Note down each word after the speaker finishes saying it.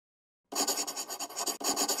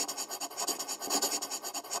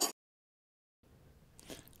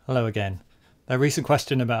Hello again. The recent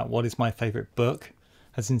question about what is my favourite book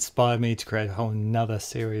has inspired me to create a whole nother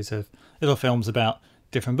series of little films about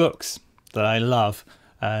different books that I love,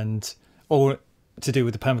 and all to do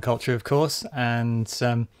with the permaculture, of course. And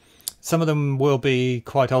some of them will be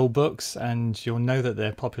quite old books, and you'll know that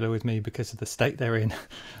they're popular with me because of the state they're in.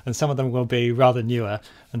 And some of them will be rather newer.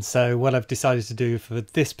 And so what I've decided to do for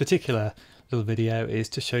this particular little video is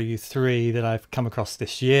to show you three that I've come across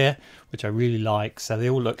this year, which I really like. So they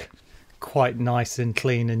all look quite nice and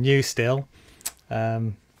clean and new still.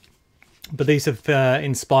 But these have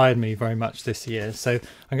inspired me very much this year. So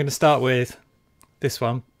I'm going to start with this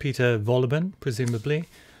one, Peter Wolleben, presumably.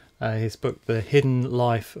 His book, The Hidden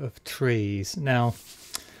Life of Trees. Now,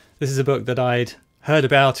 this is a book that I'd heard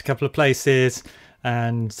about a couple of places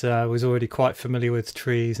and was already quite familiar with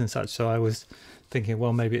trees and such. So I was thinking,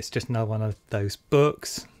 well, maybe it's just another one of those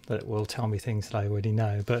books that will tell me things that I already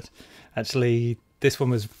know. But actually, this one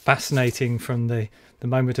was fascinating from the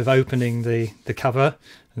moment of opening the cover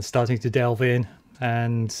and starting to delve in.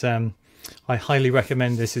 And I highly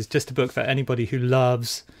recommend this. It's just a book for anybody who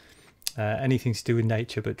loves anything to do with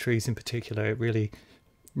nature, but trees in particular. It really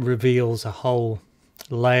reveals a whole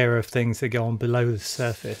layer of things that go on below the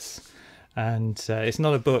surface. And it's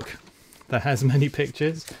not a book that has many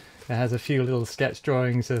pictures. It has a few little sketch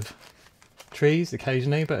drawings of trees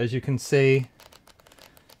occasionally, but as you can see,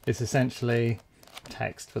 it's essentially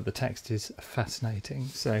text, but the text is fascinating.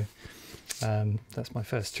 So that's my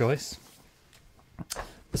first choice.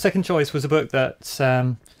 The second choice was a book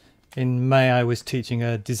that in May I was teaching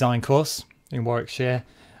a design course in Warwickshire,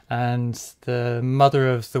 and the mother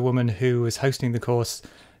of the woman who was hosting the course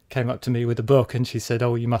came up to me with a book, and she said,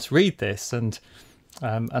 "Oh, you must read this." And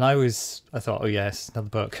I thought, oh yes, another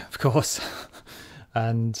book, of course.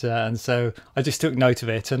 and so I just took note of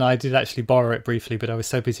it, and I did actually borrow it briefly, but I was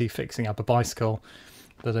so busy fixing up a bicycle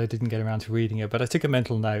that I didn't get around to reading it. But I took a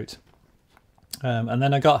mental note, and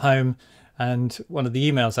then I got home, and one of the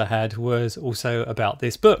emails I had was also about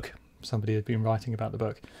this book. Somebody had been writing about the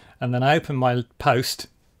book, and then I opened my post,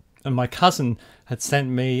 and my cousin had sent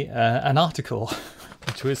me an article,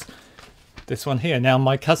 which was this one here. Now,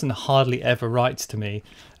 my cousin hardly ever writes to me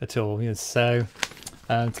at all, so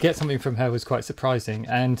to get something from her was quite surprising.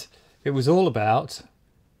 And it was all about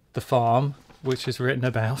the farm, which is written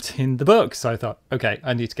about in the book. So I thought, okay,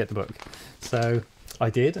 I need to get the book. So I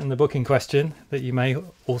did, and the book in question that you may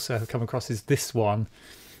also have come across is this one.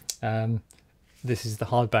 This is the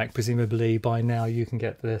hardback. Presumably by now you can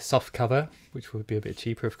get the soft cover, which would be a bit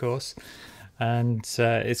cheaper, of course. And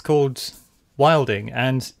it's called Wilding.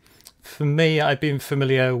 And for me, I've been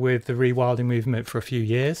familiar with the rewilding movement for a few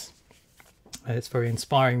years. It's very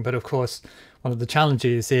inspiring, but of course, one of the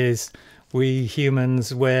challenges is we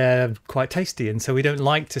humans, we're quite tasty, and so we don't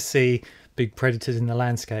like to see big predators in the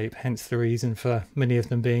landscape, hence the reason for many of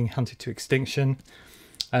them being hunted to extinction.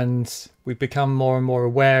 And we've become more and more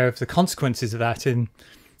aware of the consequences of that in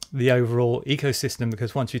the overall ecosystem,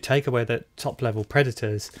 because once you take away the top level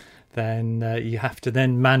predators, then you have to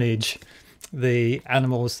then manage the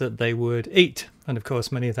animals that they would eat, and of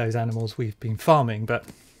course many of those animals we've been farming. But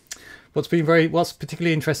what's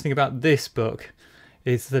particularly interesting about this book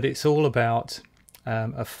is that it's all about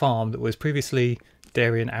a farm that was previously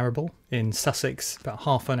dairy and arable in Sussex, about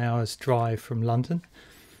half an hour's drive from London.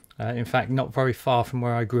 In fact, not very far from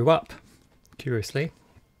where I grew up, curiously.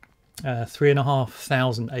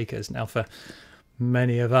 3,500 acres. Now, for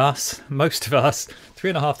many of us, most of us,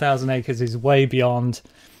 3,500 acres is way beyond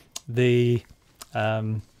the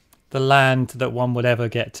land that one would ever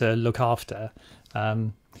get to look after.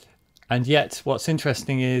 And yet what's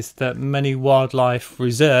interesting is that many wildlife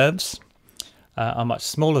reserves are much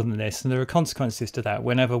smaller than this, and there are consequences to that.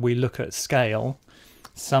 Whenever we look at scale,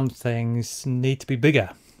 some things need to be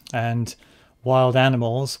bigger, and wild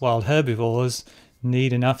animals, wild herbivores,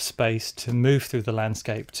 need enough space to move through the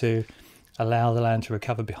landscape to allow the land to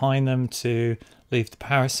recover behind them, to leave the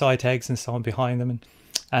parasite eggs and so on behind them,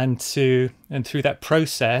 and through that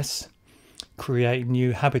process create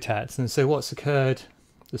new habitats. And so what's occurred,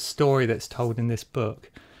 the story that's told in this book,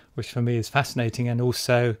 which for me is fascinating and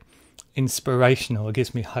also inspirational, it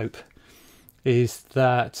gives me hope, is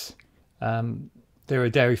that they're a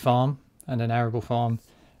dairy farm and an arable farm,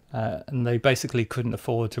 and they basically couldn't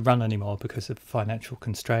afford to run anymore because of financial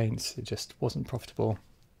constraints. It just wasn't profitable.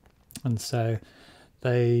 And so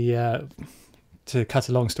they, to cut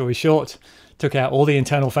a long story short, took out all the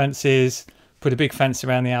internal fences, put a big fence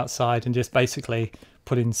around the outside, and just basically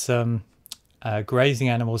put in some grazing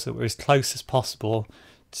animals that were as close as possible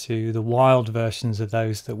to the wild versions of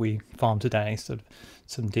those that we farm today, sort of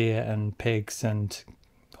some deer and pigs and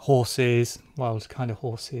horses, wild kind of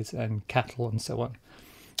horses and cattle and so on,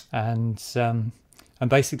 and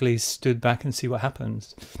basically stood back and see what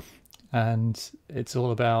happens. And it's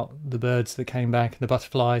all about the birds that came back, and the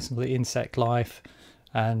butterflies and the insect life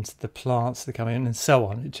and the plants that come in and so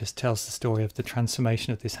on. It just tells the story of the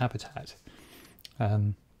transformation of this habitat.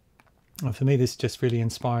 And for me, this is just really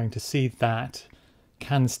inspiring to see that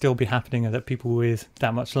can still be happening, and that people with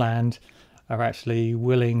that much land are actually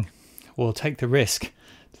willing or take the risk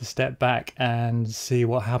to step back and see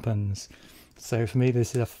what happens. So for me,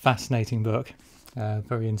 this is a fascinating book,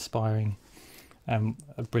 very inspiring, and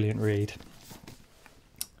a brilliant read.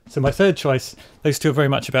 So my third choice, those two are very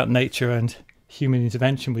much about nature and human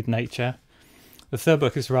intervention with nature. The third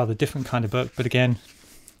book is a rather different kind of book, but again,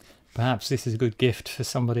 perhaps this is a good gift for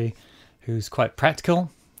somebody who's quite practical.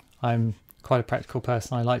 I'm quite a practical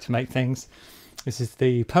person. I like to make things. This is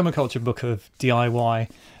the Permaculture book of DIY,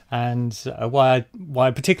 and why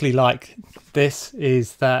I particularly like this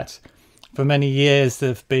is that for many years there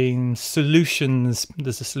have been solutions.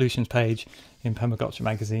 There's a solutions page in Permaculture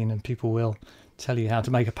magazine, and people will tell you how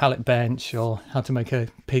to make a pallet bench or how to make a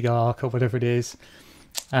pig ark or whatever it is,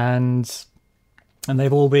 and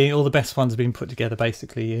they've all the best ones have been put together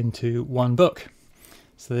basically into one book,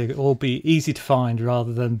 so they all be easy to find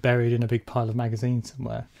rather than buried in a big pile of magazines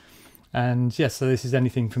somewhere. And yes, so this is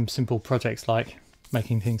anything from simple projects like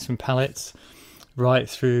making things from pallets right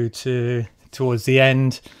through to towards the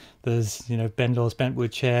end there's, you know, Ben Law's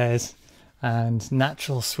bentwood chairs and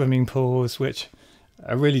natural swimming pools, which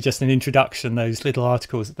are really just an introduction. Those little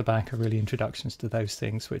articles at the back are really introductions to those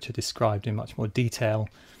things, which are described in much more detail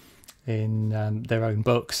in their own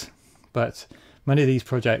books. But many of these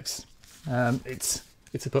projects, it's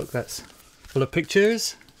a book that's full of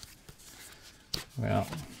pictures. Well,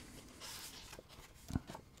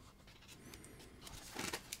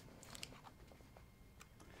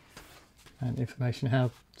 and information how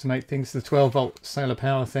to make things. The 12-volt solar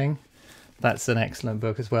power thing, that's an excellent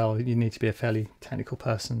book as well. You need to be a fairly technical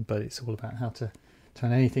person, but it's all about how to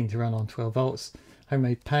turn anything to run on 12 volts.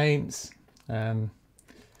 Homemade paints,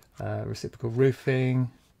 reciprocal roofing,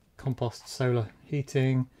 compost solar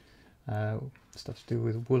heating, stuff to do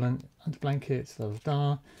with woolen under blankets.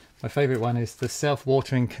 My favourite one is the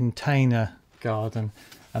self-watering container garden,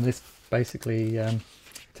 and this basically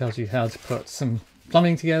tells you how to put some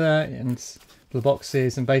plumbing together in little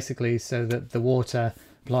boxes, and basically so that the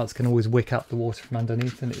plants can always wick up the water from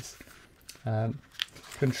underneath, and it's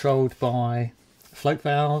controlled by a float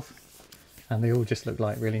valve, and they all just look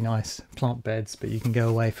like really nice plant beds. But you can go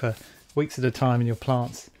away for weeks at a time and your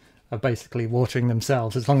plants are basically watering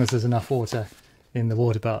themselves, as long as there's enough water in the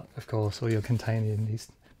water butt, of course, or your container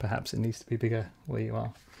perhaps it needs to be bigger where you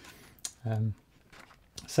are.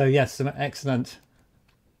 So yes, an excellent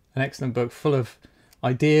book full of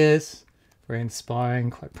ideas, very inspiring,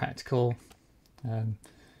 quite practical, and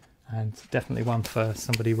definitely one for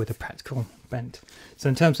somebody with a practical bent. So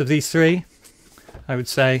in terms of these three, I would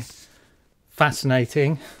say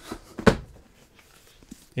fascinating,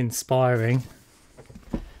 inspiring,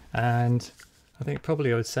 and I think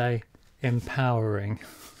probably I would say empowering.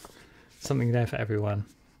 Something there for everyone.